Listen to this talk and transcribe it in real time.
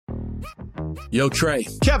Yo, Trey.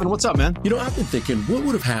 Kevin, what's up, man? You know, I've been thinking, what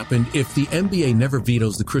would have happened if the NBA never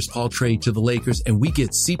vetoes the Chris Paul trade to the Lakers and we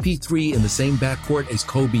get CP3 in the same backcourt as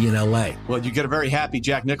Kobe in LA? Well, you get a very happy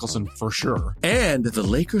Jack Nicholson, for sure. And the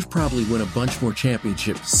Lakers probably win a bunch more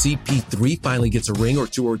championships. CP3 finally gets a ring or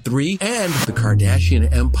two or three, and the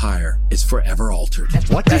Kardashian empire is forever altered.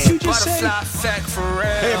 What did you just say?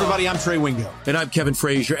 Hey, everybody, I'm Trey Wingo. And I'm Kevin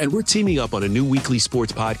Frazier, and we're teaming up on a new weekly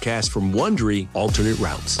sports podcast from Wondery, Alternate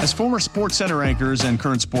Routes. As former Sports Center anchors and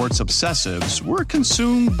current sports obsessives, we're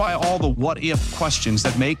consumed by all the what-if questions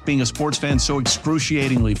that make being a sports fan so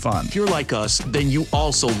excruciatingly fun. If you're like us, then you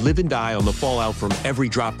also live and die on the fallout from every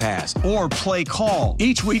drop pass. Or play call.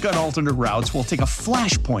 Each week on Alternate Routes, we'll take a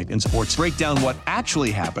flashpoint in sports, break down what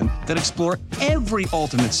actually happened, then explore every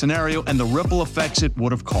alternate scenario and the ripple effects it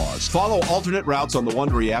would have caused. Follow Alternate Routes on the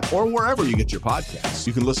Wondery app or wherever you get your podcasts.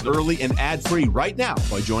 You can listen early and ad-free right now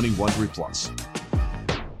by joining Wondery Plus.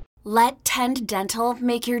 Let Tend Dental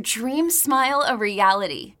make your dream smile a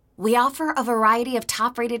reality. We offer a variety of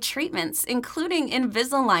top-rated treatments, including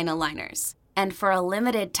Invisalign aligners. And for a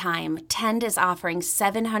limited time, Tend is offering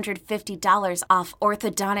 $750 off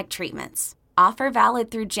orthodontic treatments. Offer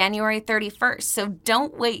valid through January 31st, so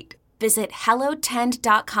don't wait. Visit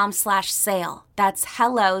hellotend.com/sale. That's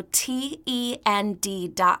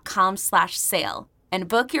hellotend.com/sale. And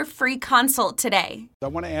book your free consult today. I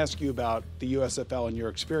want to ask you about the USFL and your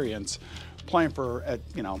experience playing for,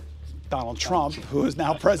 Donald Trump, who is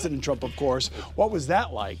now President Trump, of course. What was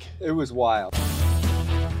that like? It was wild.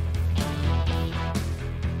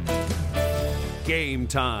 Game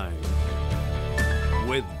time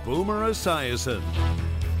with Boomer Esiason.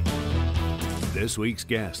 This week's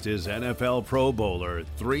guest is NFL Pro Bowler,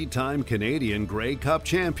 three-time Canadian Grey Cup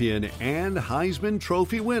champion, and Heisman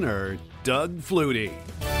Trophy winner, Doug Flutie.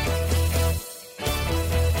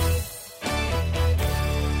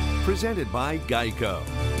 Presented by Geico.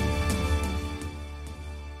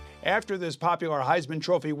 After this popular Heisman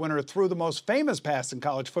Trophy winner threw the most famous pass in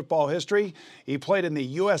college football history, he played in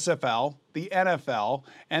the USFL, the NFL,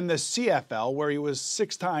 and the CFL, where he was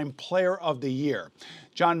six-time Player of the Year.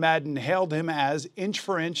 John Madden hailed him as, inch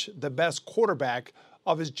for inch, the best quarterback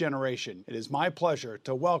of his generation. It is my pleasure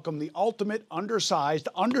to welcome the ultimate undersized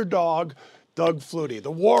underdog, Doug Flutie,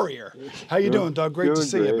 the Warrior. How you doing, Doug? Great to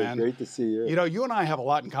see you, man. Great to see you. You know, you and I have a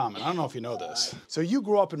lot in common. I don't know if you know this. So you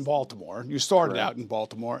grew up in Baltimore. You started out in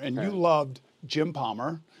Baltimore, and you loved Jim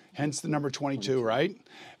Palmer, hence the number 22, right?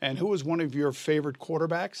 And who was one of your favorite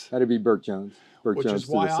quarterbacks? Had to be Burt Jones. Which is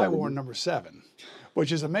why I wore number 7,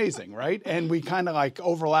 which is amazing, right? And we kind of like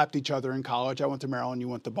overlapped each other in college. I went to Maryland, you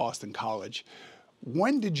went to Boston College.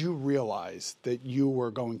 When did you realize that you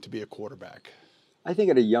were going to be a quarterback? I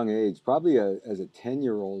think at a young age, probably as a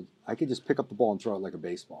 10-year-old, I could just pick up the ball and throw it like a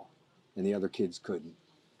baseball, and the other kids couldn't.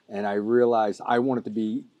 And I realized I wanted to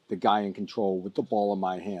be the guy in control with the ball in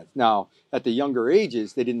my hands. Now, at the younger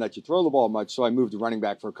ages, they didn't let you throw the ball much, so I moved to running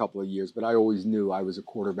back for a couple of years, but I always knew I was a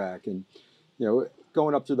quarterback. And,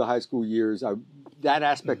 going up through the high school years, that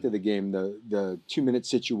aspect of the game, the 2-minute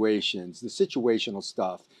situations, the situational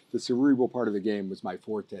stuff, the cerebral part of the game was my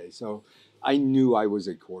forte. So I knew I was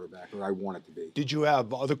a quarterback, or I wanted to be. Did you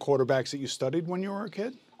have other quarterbacks that you studied when you were a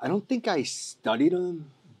kid? I don't think I studied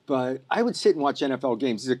them, but I would sit and watch NFL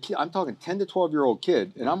games. As a kid, I'm talking 10 to 12-year-old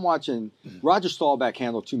kid, and I'm watching Roger Staubach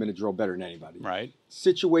handle a 2-minute drill better than anybody. Right.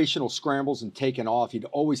 Situational scrambles and taking off. He'd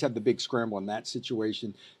always have the big scramble in that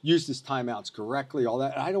situation, used his timeouts correctly, all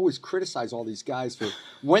that. And I'd always criticize all these guys for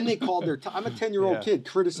when they called their time. I'm a 10-year-old kid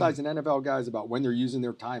criticizing NFL guys about when they're using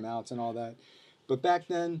their timeouts and all that. But back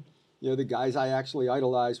then, the guys I actually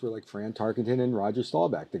idolized were like Fran Tarkenton and Roger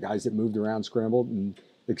Staubach, the guys that moved around, scrambled, and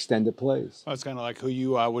extended plays. That's kind of like who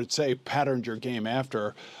you, I would say, patterned your game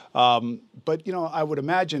after. But, I would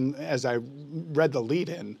imagine as I read the lead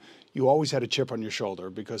in, you always had a chip on your shoulder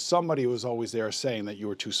because somebody was always there saying that you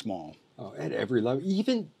were too small. Oh, at every level.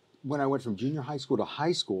 Even when I went from junior high school to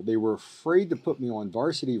high school, they were afraid to put me on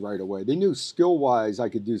varsity right away. They knew skill-wise I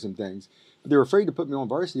could do some things. But they were afraid to put me on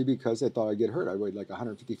varsity because they thought I'd get hurt. I weighed like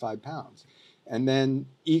 155 pounds. And then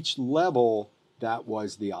each level, that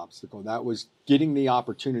was the obstacle. That was getting the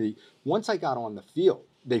opportunity. Once I got on the field,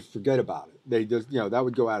 they forget about it. They just, that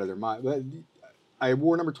would go out of their mind. I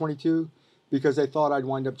wore number 22 because I thought I'd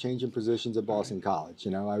wind up changing positions at Boston College.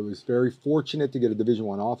 I was very fortunate to get a Division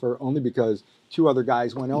I offer only because 2 other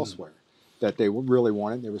guys went elsewhere. that they really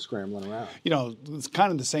wanted. They were scrambling around. You know, it's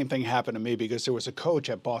kind of the same thing happened to me because there was a coach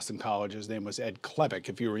at Boston College. His name was Ed Klebick,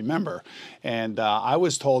 if you remember. And I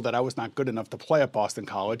was told that I was not good enough to play at Boston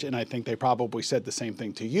College, and I think they probably said the same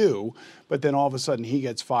thing to you. But then all of a sudden he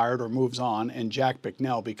gets fired or moves on, and Jack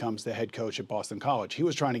Bicknell becomes the head coach at Boston College. He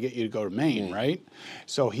was trying to get you to go to Maine, right?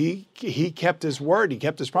 So he kept his word. He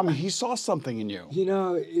kept his promise. He saw something in you. You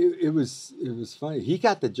know, it was funny. He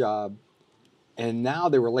got the job. And now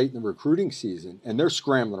they were late in the recruiting season, and they're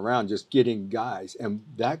scrambling around just getting guys. And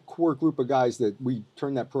that core group of guys that we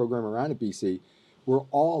turned that program around at BC were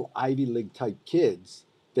all Ivy League type kids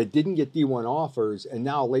that didn't get D1 offers. And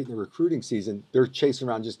now late in the recruiting season, they're chasing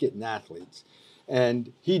around just getting athletes.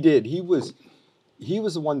 And he did. He was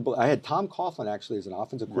the one. I had Tom Coughlin actually as an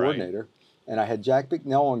offensive coordinator. Right. And I had Jack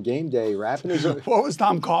Bicknell on game day rapping his. What was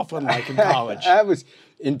Tom Coughlin like in college? That was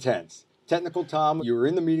intense. Technical Tom, you were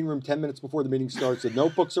in the meeting room 10 minutes before the meeting starts. The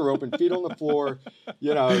notebooks are open, feet on the floor,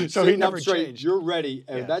 you know, so he never straight. Changed. You're ready.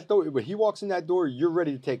 And that door, when he walks in that door, you're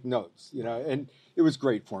ready to take notes, you know. And it was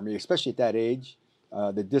great for me, especially at that age,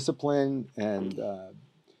 the discipline. And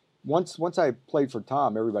once I played for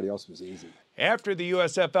Tom, everybody else was easy. After the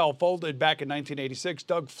USFL folded back in 1986,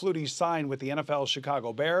 Doug Flutie signed with the NFL's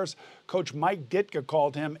Chicago Bears. Coach Mike Ditka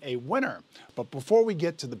called him a winner. But before we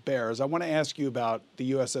get to the Bears, I want to ask you about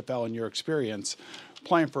the USFL and your experience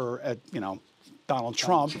playing for, Donald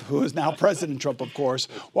Trump, who is now President Trump, of course.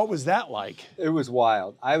 What was that like? It was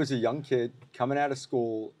wild. I was a young kid coming out of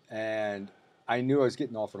school, and I knew I was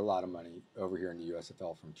getting offered a lot of money over here in the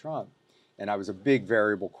USFL from Trump. And I was a big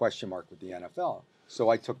variable question mark with the NFL. So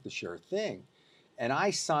I took the sure thing. And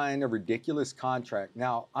I signed a ridiculous contract.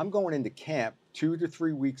 Now, I'm going into camp 2 to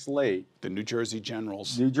 3 weeks late. The New Jersey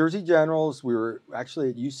Generals. New Jersey Generals. We were actually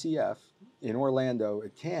at UCF in Orlando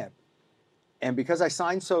at camp. And because I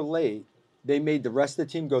signed so late, they made the rest of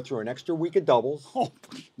the team go through an extra week of doubles. Oh.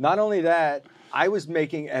 Not only that, I was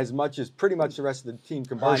making as much as pretty much the rest of the team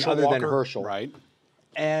combined, other than Herschel. Right.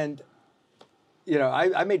 And you know,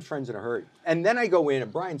 I made friends in a hurry. And then I go in,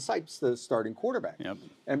 and Brian Sipes, the starting quarterback. Yep.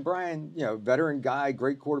 And Brian, you know, veteran guy,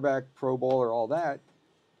 great quarterback, Pro Bowler, all that.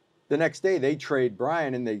 The next day, they trade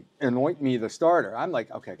Brian, and they anoint me the starter. I'm like,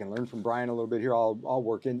 okay, I can learn from Brian a little bit here. I'll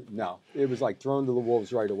work in. No, it was like thrown to the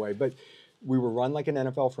wolves right away. But we were run like an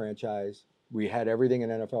NFL franchise. We had everything an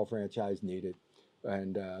NFL franchise needed.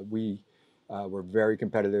 And we were very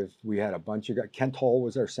competitive. We had a bunch of guys. Kent Hull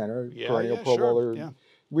was our center, perennial Pro Bowler. Yeah.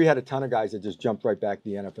 We had a ton of guys that just jumped right back to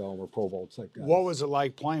the NFL and were Pro Bowls. Like, what was it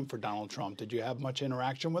like playing for Donald Trump? Did you have much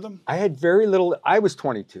interaction with him? I had very little. I was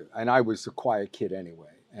 22, and I was a quiet kid anyway.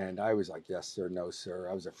 And I was like, yes, sir, no, sir.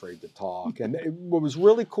 I was afraid to talk. And what was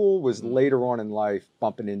really cool was later on in life,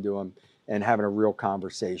 bumping into him and having a real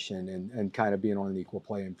conversation and kind of being on an equal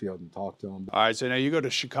playing field and talk to him. All right, so now you go to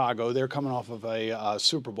Chicago. They're coming off of a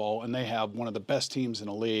Super Bowl, and they have one of the best teams in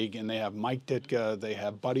the league, and they have Mike Ditka, they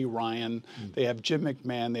have Buddy Ryan, they have Jim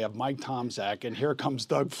McMahon, they have Mike Tomczak, and here comes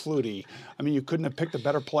Doug Flutie. I mean, you couldn't have picked a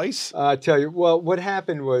better place? I tell you, well, what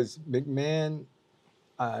happened was McMahon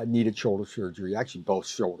needed shoulder surgery, actually both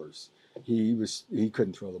shoulders. He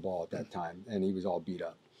couldn't throw the ball at that time, and he was all beat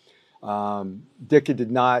up. Ditka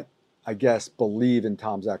did not, I guess, believe in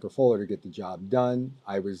Tomczak or Fuller to get the job done.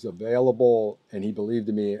 I was available, and he believed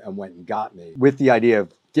in me and went and got me with the idea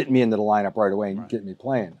of getting me into the lineup right away and getting me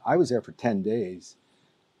playing. I was there for 10 days,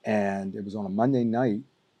 and it was on a Monday night,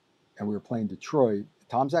 and we were playing Detroit.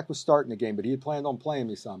 Tomczak was starting the game, but he had planned on playing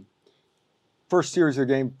me some. First series of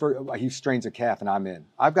the game, he strains a calf, and I'm in.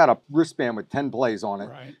 I've got a wristband with 10 plays on it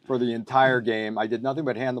for the entire game. I did nothing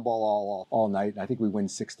but hand the ball all night, and I think we win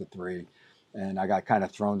 6-3. And I got kind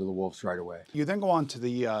of thrown to the wolves right away. You then go on to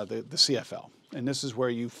the CFL, and this is where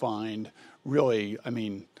you find really, I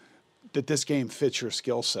mean, that this game fits your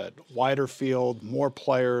skill set. Wider field, more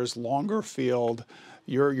players, longer field.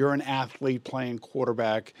 You're an athlete playing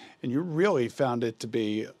quarterback, and you really found it to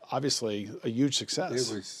be obviously a huge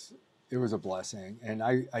success. It was a blessing, and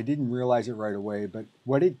I didn't realize it right away. But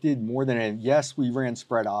what it did more than anything, yes, we ran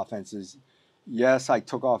spread offenses. Yes, I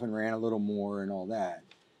took off and ran a little more and all that,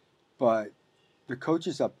 but the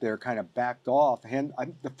coaches up there kind of backed off. And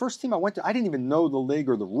the first team I went to, I didn't even know the league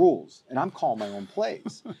or the rules, and I'm calling my own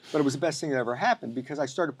plays. But it was the best thing that ever happened because I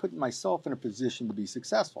started putting myself in a position to be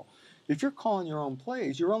successful. If you're calling your own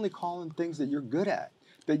plays, you're only calling things that you're good at,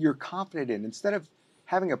 that you're confident in. Instead of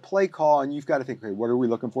having a play call and you've got to think, okay, what are we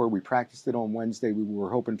looking for? We practiced it on Wednesday. We were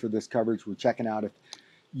hoping for this coverage. We're checking out.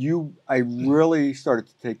 I really started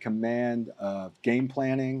to take command of game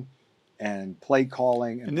planning and play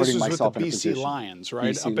calling and putting myself in a position. And this was with the BC Lions,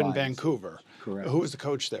 right? BC Up Lions. In Vancouver. Correct. Who was the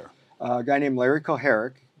coach there? A guy named Larry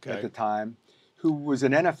Koharic at the time, who was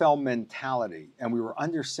an NFL mentality, and we were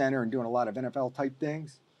under center and doing a lot of NFL type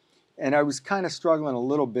things. And I was kind of struggling a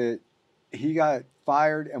little bit. He got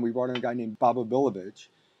fired, and we brought in a guy named Bobo Bilovich,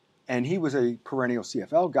 and he was a perennial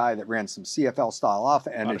CFL guy that ran some CFL style off,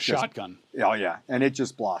 and a shotgun. Oh yeah, and it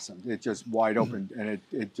just blossomed. It just wide open, and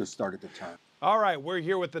it just started to turn. All right, we're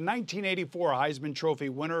here with the 1984 Heisman Trophy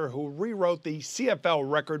winner who rewrote the CFL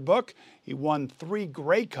record book. He won 3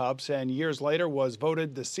 Grey Cups and years later was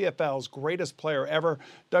voted the CFL's greatest player ever.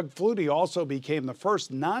 Doug Flutie also became the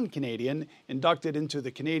first non-Canadian inducted into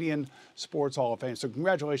the Canadian Sports Hall of Fame. So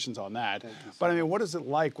congratulations on that. But I mean, what is it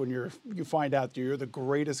like when you find out that you're the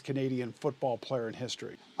greatest Canadian football player in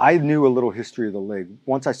history? I knew a little history of the league.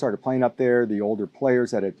 Once I started playing up there, the older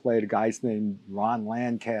players that had played, guys named Ron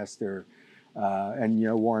Lancaster, and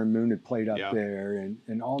Warren Moon had played up there,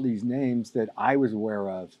 and all these names that I was aware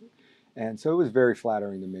of, and so it was very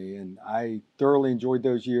flattering to me, and I thoroughly enjoyed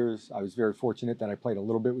those years. I was very fortunate that I played a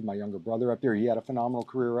little bit with my younger brother up there. He had a phenomenal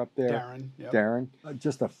career up there. Darren,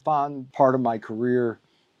 just a fun part of my career,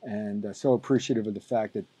 and so appreciative of the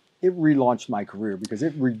fact that it relaunched my career because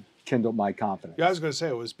it rekindled my confidence. Yeah, I was going to say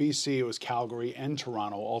it was BC, it was Calgary, and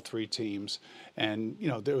Toronto, all 3 teams. And,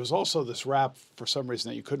 there was also this rap for some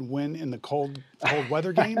reason that you couldn't win in the cold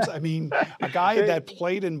weather games. I mean, a guy that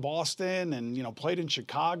played in Boston and, played in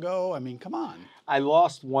Chicago. I mean, come on. I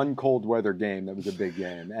lost one cold weather game that was a big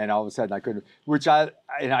game. And all of a sudden I couldn't,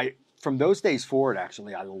 from those days forward,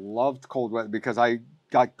 actually, I loved cold weather because I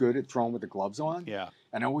got good at throwing with the gloves on. Yeah.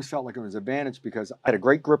 And I always felt like it was an advantage because I had a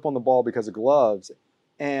great grip on the ball because of gloves.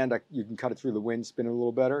 And you can cut it through the wind, spin it a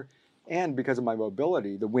little better. And because of my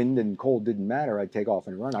mobility, the wind and cold didn't matter. I'd take off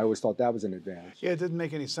and run. I always thought that was an advantage. Yeah, it didn't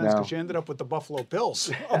make any sense because you ended up with the Buffalo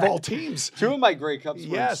Bills of all teams. 2 of my Grey Cups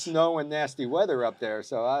were in snow and nasty weather up there.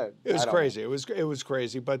 So it was crazy. It was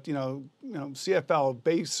crazy. But CFL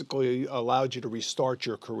basically allowed you to restart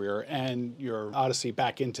your career and your odyssey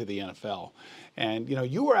back into the NFL. And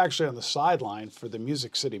you were actually on the sideline for the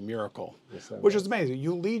Music City Miracle, which is amazing.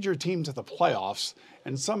 You lead your team to the playoffs,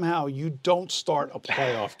 and somehow you don't start a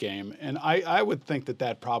playoff game. And I would think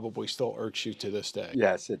that probably still irks you to this day.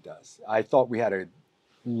 Yes, it does. I thought we had a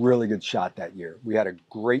really good shot that year. We had a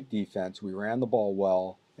great defense. We ran the ball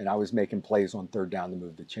well, and I was making plays on 3rd down to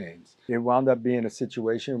move the chains. It wound up being a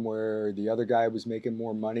situation where the other guy was making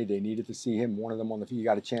more money. They needed to see him. One of them on the field, you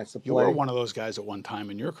got a chance to play. You were one of those guys at one time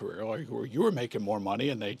in your career, like where you were making more money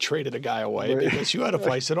and they traded a guy away because you had to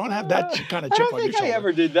play. So don't have that kind of chip on your shoulder. I don't think I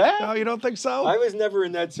ever did that. No, you don't think so? I was never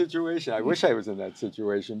in that situation. I wish I was in that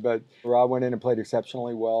situation. But Rob went in and played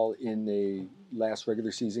exceptionally well in the last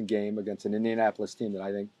regular season game against an Indianapolis team that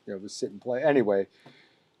I think was sit and play. Anyway,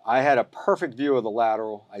 I had a perfect view of the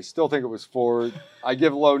lateral. I still think it was forward. I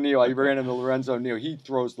give Low Neal. I ran into Lorenzo Neal. He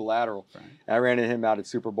throws the lateral. Right. And I ran into him out at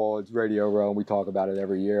Super Bowl. It's Radio Row, and we talk about it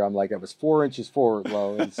every year. I'm like, it was 4 inches forward,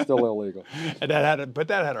 Low, and it's still illegal. And that had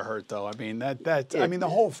to hurt, though. I mean, the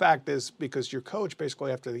whole fact is because your coach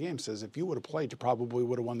basically after the game says if you would have played, you probably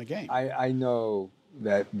would have won the game. I know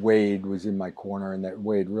that Wade was in my corner and that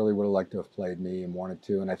Wade really would have liked to have played me and wanted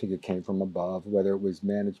to, and I think it came from above, whether it was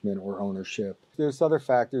management or ownership. There's other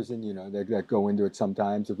factors that go into it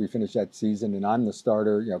sometimes. If we finish that season and I'm the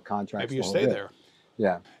starter, contracts. Maybe you stay there.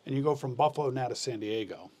 Yeah. And you go from Buffalo now to San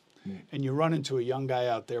Diego. And you run into a young guy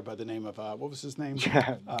out there by the name of, what was his name?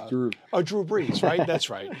 Yeah, Drew. Oh, Drew Brees, right? That's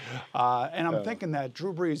right. And I'm thinking that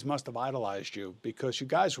Drew Brees must have idolized you because you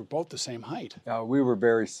guys were both the same height. We were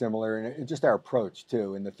very similar, and just our approach,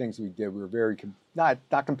 too, and the things we did. We were very, not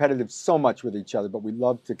competitive so much with each other, but we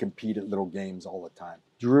loved to compete at little games all the time.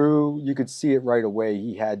 Drew, you could see it right away.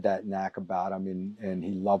 He had that knack about him, and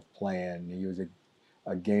he loved playing. He was a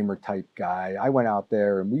gamer type guy. I went out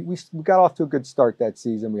there and we got off to a good start that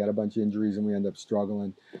season. We had a bunch of injuries and we ended up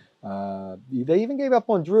struggling. They even gave up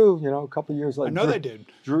on Drew, a couple of years later. I know they did.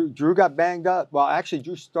 Drew got banged up. Well, actually,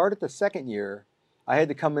 Drew started the 2nd year. I had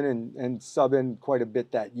to come in and sub in quite a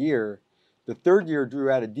bit that year. The 3rd year, Drew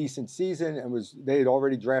had a decent season and they had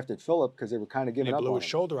already drafted Phillip because they were kind of giving up on him. He blew his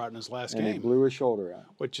shoulder out in his last game. And he blew his shoulder out.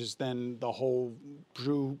 Which is then the whole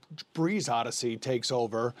Drew Brees odyssey takes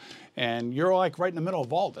over, and you're like right in the middle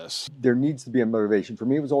of all this. There needs to be a motivation. For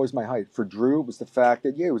me, it was always my height. For Drew, it was the fact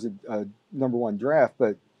that, it was a #1 draft,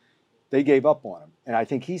 but they gave up on him. And I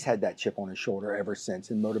think he's had that chip on his shoulder ever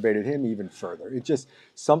since and motivated him even further. It just,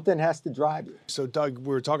 something has to drive you. So, Doug, we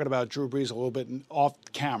were talking about Drew Brees a little bit off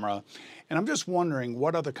camera, and I'm just wondering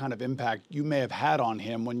what other kind of impact you may have had on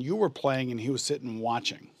him when you were playing and he was sitting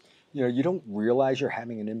watching. you know, you don't realize you're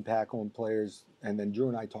having an impact on players. And then Drew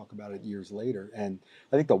and I talk about it years later. And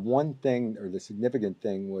I think the one thing, or the significant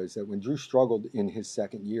thing, was that when Drew struggled in his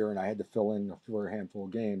second year and I had to fill in for a handful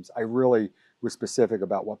of games, I really was specific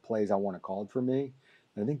about what plays I wanted called for me.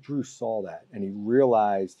 And I think Drew saw that, and he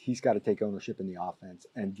realized he's got to take ownership in the offense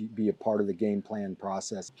and be a part of the game plan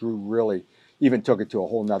process. Drew really even took it to a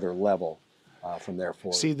whole nother level from there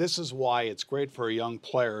forward. See, this is why it's great for a young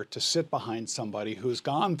player to sit behind somebody who's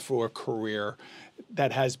gone through a career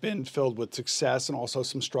that has been filled with success and also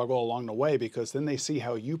some struggle along the way, because then they see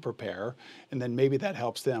how you prepare, and then maybe that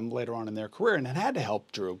helps them later on in their career. And it had to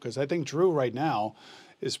help Drew, because I think Drew right now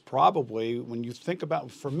is probably, when you think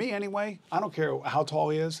about, for me anyway, I don't care how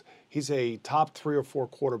tall he is, he's a top 3 or 4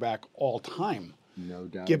 quarterback all time. No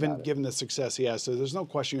doubt Given the success he has. So there's no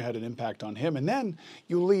question you had an impact on him. And then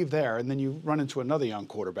you leave there, and then you run into another young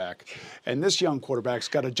quarterback. And this young quarterback's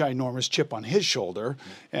got a ginormous chip on his shoulder,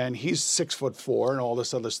 and he's 6'4" and all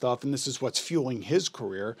this other stuff. And this is what's fueling his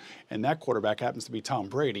career. And that quarterback happens to be Tom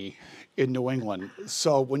Brady in New England.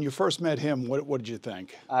 So when you first met him, what did you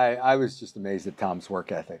think? I was just amazed at Tom's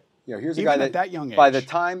work ethic. You know, here's a Even guy at that young age. By the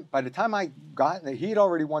time I got, he had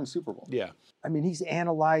already won Super Bowl. Yeah. I mean, he's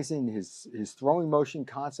analyzing his throwing motion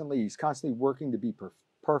constantly. He's constantly working to be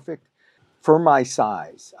perfect. For my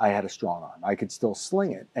size, I had a strong arm. I could still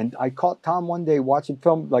sling it. And I caught Tom one day watching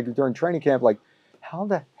film, like during training camp, like, how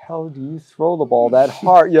the hell do you throw the ball that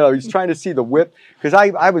hard? You know, he's trying to see the whip. Because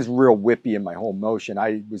I was real whippy in my whole motion.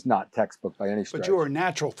 I was not textbook by any stretch. But you were a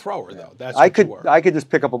natural thrower, though. That's I what could, you were. I could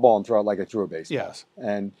just pick up a ball and throw it like I threw a baseball. Yes.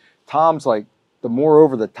 And Tom's like, the more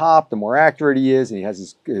over the top, the more accurate he is, and he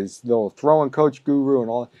has his little throwing coach guru and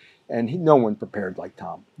all. And no one prepared like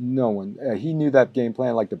Tom. No one. He knew that game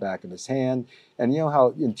plan like the back of his hand. And you know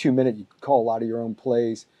how in 2 minutes you could call a lot of your own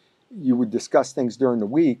plays. You would discuss things during the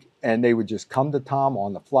week, and they would just come to Tom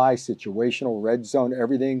on the fly, situational, red zone,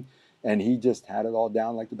 everything. And he just had it all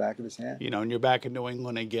down like the back of his hand. You know, and you're back in New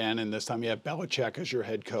England again, and this time you have Belichick as your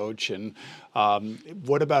head coach. And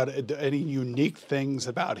what about any unique things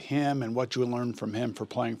about him and what you learned from him for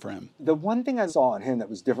playing for him? The one thing I saw in him that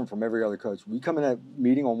was different from every other coach, we come in a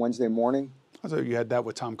meeting on Wednesday morning. I thought you had that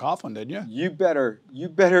with Tom Coughlin, didn't you? You better,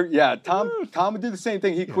 yeah. Tom would do the same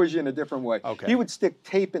thing. He'd quiz you in a different way. Okay. He would stick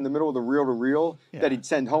tape in the middle of the reel-to-reel that he'd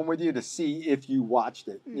send home with you to see if you watched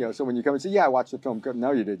it. You know, so when you come and say, yeah, I watched the film.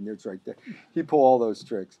 No, you didn't. It's right there. He'd pull all those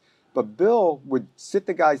tricks. But Bill would sit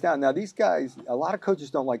the guys down. Now, these guys, a lot of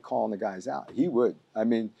coaches don't like calling the guys out. He would. I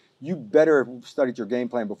mean, you better have studied your game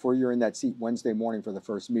plan before you're in that seat Wednesday morning for the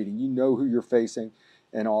first meeting. You know who you're facing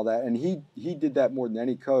and all that. And he did that more than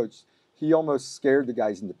any coach. He almost scared the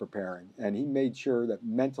guys into preparing, and he made sure that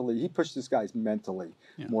mentally, he pushed his guys mentally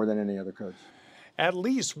more than any other coach. At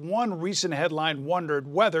least one recent headline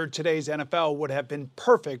wondered whether today's NFL would have been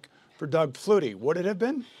perfect for Doug Flutie. Would it have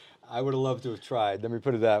been? I would have loved to have tried. Let me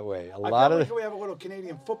put it that way. I feel like we have a little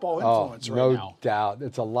Canadian football influence right now. No doubt.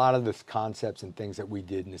 It's a lot of the concepts and things that we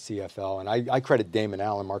did in the CFL. And I credit Damon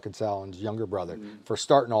Allen, Marcus Allen's younger brother, for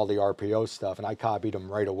starting all the RPO stuff. And I copied him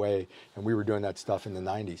right away. And we were doing that stuff in the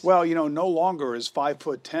 90s. Well, you know, no longer is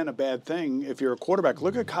 5'10" a bad thing if you're a quarterback.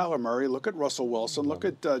 Look at Kyler Murray. Look at Russell Wilson. Look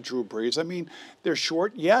at Drew Brees. I mean, they're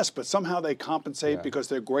short, yes, but somehow they compensate because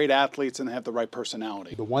they're great athletes and have the right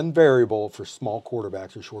personality. The one variable for small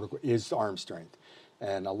quarterbacks or shorter is arm strength.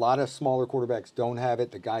 And a lot of smaller quarterbacks don't have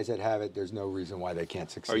it. The guys that have it, there's no reason why they can't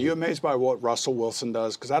succeed. Are you amazed by what Russell Wilson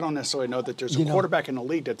does? Because I don't necessarily know that there's a quarterback in the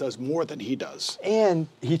league that does more than he does. And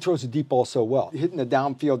he throws the deep ball so well. Hitting the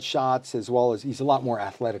downfield shots, as well as he's a lot more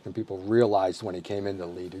athletic than people realized when he came into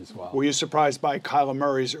the league as well. Were you surprised by Kyler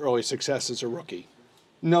Murray's early success as a rookie?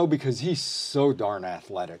 No, because he's so darn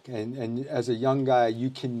athletic. And as a young guy,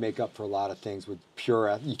 you can make up for a lot of things with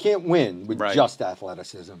pure – you can't win with just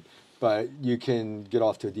athleticism. But you can get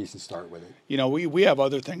off to a decent start with it. You know, we have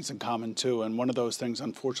other things in common, too. And one of those things,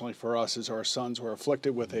 unfortunately for us, is our sons were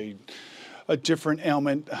afflicted with a different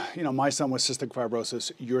ailment. You know, my son with cystic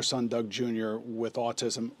fibrosis, your son, Doug Jr., with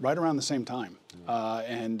autism, right around the same time.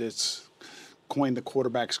 And it's coined the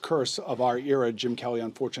quarterback's curse of our era. Jim Kelly,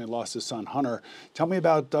 unfortunately, lost his son, Hunter. Tell me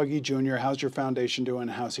about Dougie Jr. How's your foundation doing?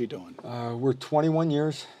 How's he doing? We're 21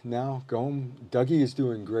 years now going. Dougie is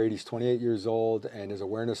doing great. He's 28 years old, and his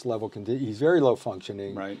awareness level he's very low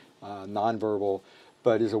functioning, nonverbal,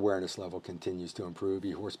 but his awareness level continues to improve.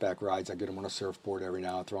 He horseback rides. I get him on a surfboard every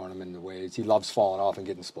now and throwing him in the waves. He loves falling off and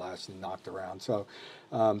getting splashed and knocked around. So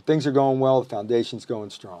things are going well. The foundation's going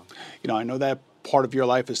strong. You know, I know that part of your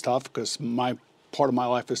life is tough because part of my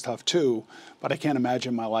life is tough too, but I can't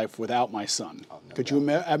imagine my life without my son. Could you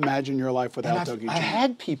imagine your life without Dougie Jr.? I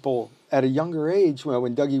had people at a younger age,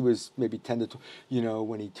 when Dougie was maybe 10 to 12,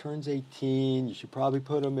 when he turns 18, you should probably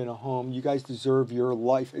put him in a home. You guys deserve your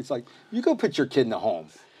life. It's like, you go put your kid in a home.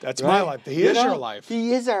 That's right? my life. He is your life.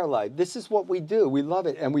 He is our life. This is what we do. We love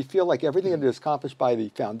it. And we feel like everything that is accomplished by the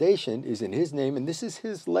foundation is in his name, and this is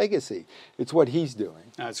his legacy. It's what he's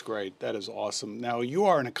doing. That's great. That is awesome. Now, you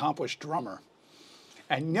are an accomplished drummer.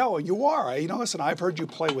 And no, you are. Listen, I've heard you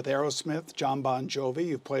play with Aerosmith, John Bon Jovi.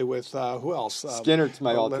 You've played with, who else? Skinner's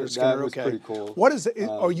my alter. That was okay. pretty cool. What is it?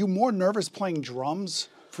 Are you more nervous playing drums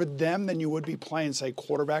for them than you would be playing, say,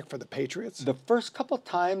 quarterback for the Patriots? The first couple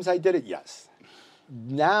times I did it, yes.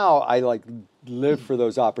 Now I live for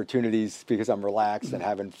those opportunities because I'm relaxed and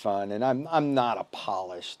having fun. And I'm not a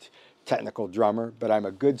polished technical drummer, but I'm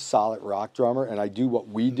a good, solid rock drummer, and I do what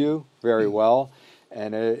we do very well.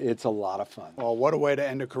 And it's a lot of fun. Well, what a way to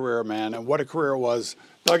end a career, man. And what a career it was.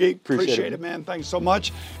 Dougie, appreciate it, man. Thanks so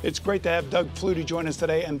much. It's great to have Doug Flutie join us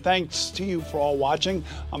today. And thanks to you for all watching.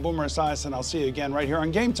 I'm Boomer Esiason, and I'll see you again right here on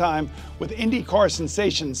Game Time with IndyCar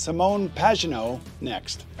sensation Simone Pagenaud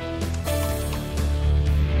next.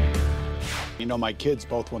 My kids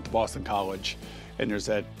both went to Boston College. And there's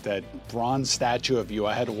that bronze statue of you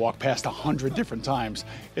I had to walk past 100 different times.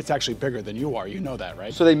 It's actually bigger than you are. You know that,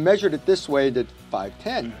 right? So they measured it this way to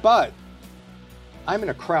 5'10", but I'm in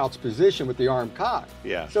a crouched position with the arm cocked.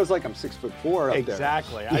 Yeah. So it's like I'm 6'4" up there.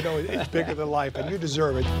 Exactly. I know it's bigger than life, and you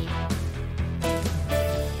deserve it.